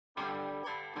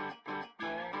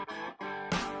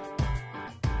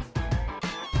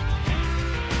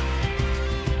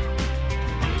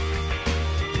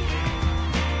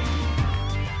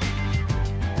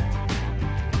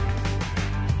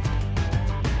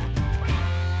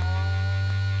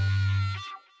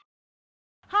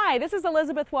Hi, this is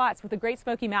Elizabeth Watts with the Great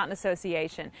Smoky Mountain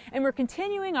Association, and we're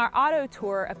continuing our auto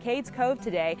tour of Cades Cove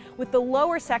today with the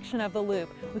lower section of the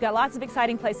loop. We've got lots of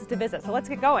exciting places to visit, so let's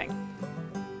get going.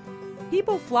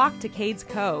 People flock to Cades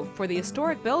Cove for the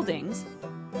historic buildings,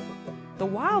 the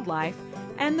wildlife,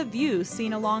 and the views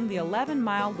seen along the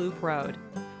 11-mile loop road.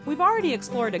 We've already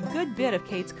explored a good bit of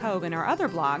Cades Cove in our other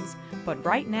blogs, but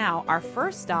right now our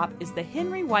first stop is the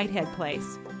Henry Whitehead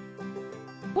place.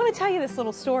 I want to tell you this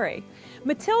little story.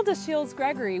 Matilda Shields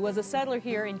Gregory was a settler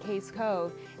here in Cades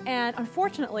Cove, and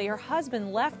unfortunately her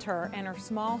husband left her and her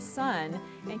small son.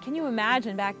 And can you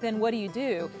imagine back then, what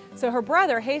do? So her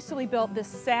brother hastily built this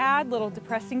sad little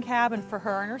depressing cabin for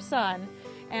her and her son,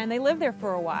 and they lived there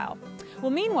for a while. Well,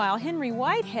 meanwhile, Henry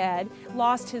Whitehead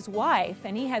lost his wife,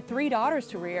 and he had 3 daughters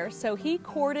to rear, so he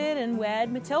courted and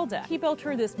wed Matilda. He built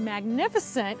her this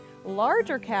magnificent,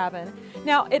 larger cabin.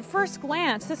 Now, at first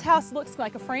glance, this house looks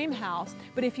like a frame house,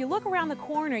 but if you look around the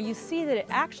corner, you see that it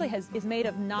actually is made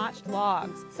of notched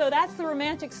logs. So that's the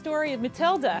romantic story of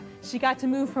Matilda. She got to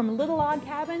move from a little log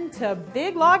cabin to a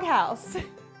big log house.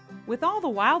 With all the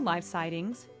wildlife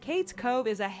sightings, Cades Cove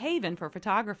is a haven for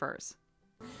photographers.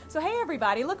 So hey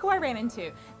everybody, look who I ran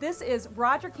into. This is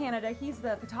Roger Canada. He's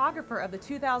the photographer of the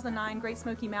 2009 Great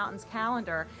Smoky Mountains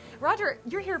calendar. Roger,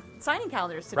 you're here signing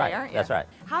calendars today, aren't you? That's right.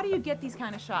 How do you get these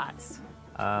kind of shots?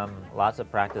 Lots of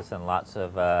practice and lots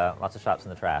of shots in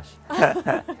the trash.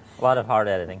 A lot of hard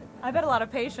editing. I bet a lot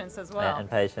of patience as well. And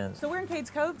patience. So we're in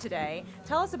Cades Cove today.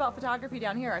 Tell us about photography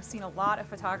down here. I've seen a lot of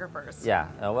photographers. Yeah,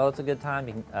 well, it's a good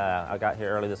time. I got here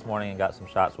early this morning and got some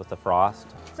shots with the frost.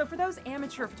 So for those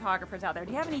amateur photographers out there,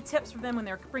 do you have any tips for them when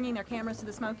they're bringing their cameras to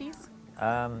the Smokies?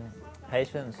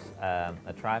 Patience,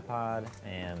 a tripod,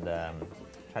 and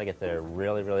try to get there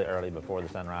really, really early before the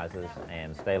sun rises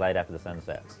and stay late after the sun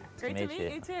sets. Great to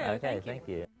meet you too. Okay, thank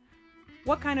you.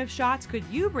 What kind of shots could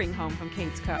you bring home from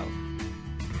Cades Cove?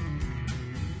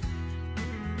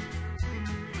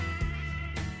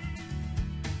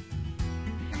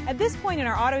 At this point in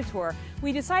our auto tour,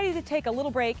 we decided to take a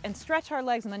little break and stretch our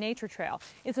legs on the nature trail.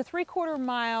 It's a 3/4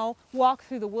 mile walk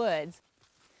through the woods.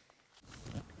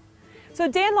 So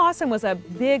Dan Lawson was a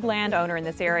big landowner in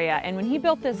this area, and when he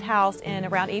built this house in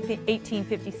around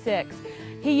 1856,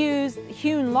 he used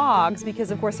hewn logs because,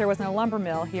 of course, there wasn't a lumber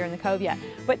mill here in the Cove yet.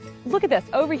 But look at this.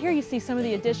 Over here you see some of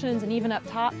the additions, and even up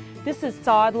top, this is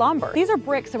sawed lumber. These are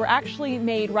bricks that were actually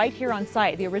made right here on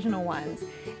site, the original ones.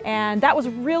 And that was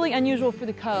really unusual for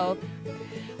the Cove.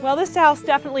 Well, this house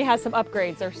definitely has some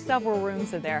upgrades. There's several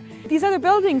rooms in there. These other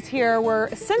buildings here were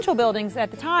essential buildings at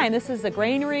the time. This is a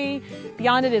granary,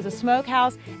 beyond it is a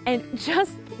smokehouse, and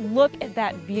just look at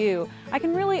that view. I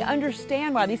can really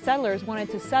understand why these settlers wanted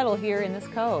to settle here in this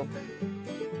cove.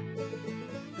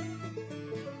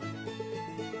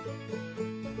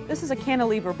 This is a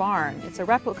cantilever barn. It's a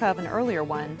replica of an earlier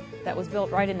one that was built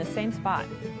right in the same spot.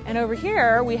 And over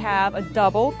here we have a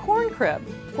double corn crib.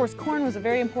 Of course, corn was a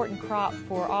very important crop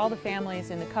for all the families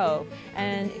in the Cove,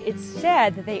 and it's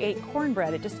said that they ate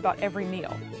cornbread at just about every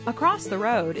meal. Across the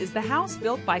road is the house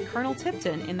built by Colonel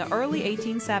Tipton in the early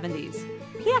 1870s.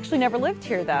 He actually never lived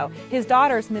here, though. His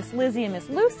daughters, Miss Lizzie and Miss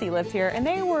Lucy, lived here, and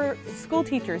they were school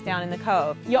teachers down in the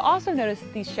Cove. You'll also notice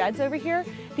these sheds over here.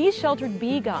 These sheltered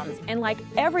bee gums, and like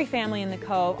every family in the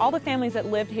Cove, all the families that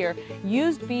lived here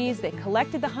used bees. They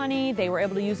collected the honey, they were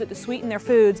able to use it to sweeten their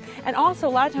foods, and also a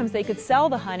lot of times they could sell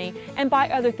the honey and buy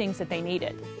other things that they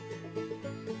needed.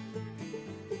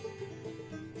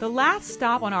 The last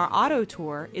stop on our auto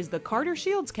tour is the Carter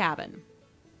Shields cabin.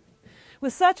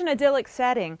 With such an idyllic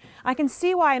setting, I can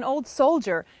see why an old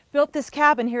soldier built this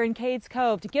cabin here in Cades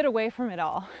Cove to get away from it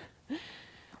all.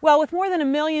 Well, with more than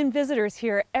 1 million visitors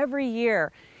here every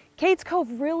year, Cades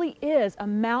Cove really is a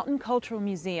mountain cultural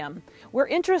museum. We're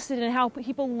interested in how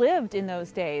people lived in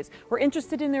those days. We're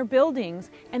interested in their buildings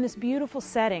and this beautiful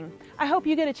setting. I hope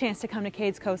you get a chance to come to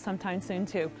Cades Cove sometime soon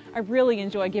too. I really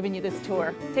enjoy giving you this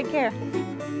tour. Take care.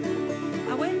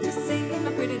 I went to see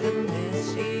my pretty little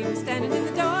miss. She was standing in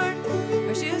the door.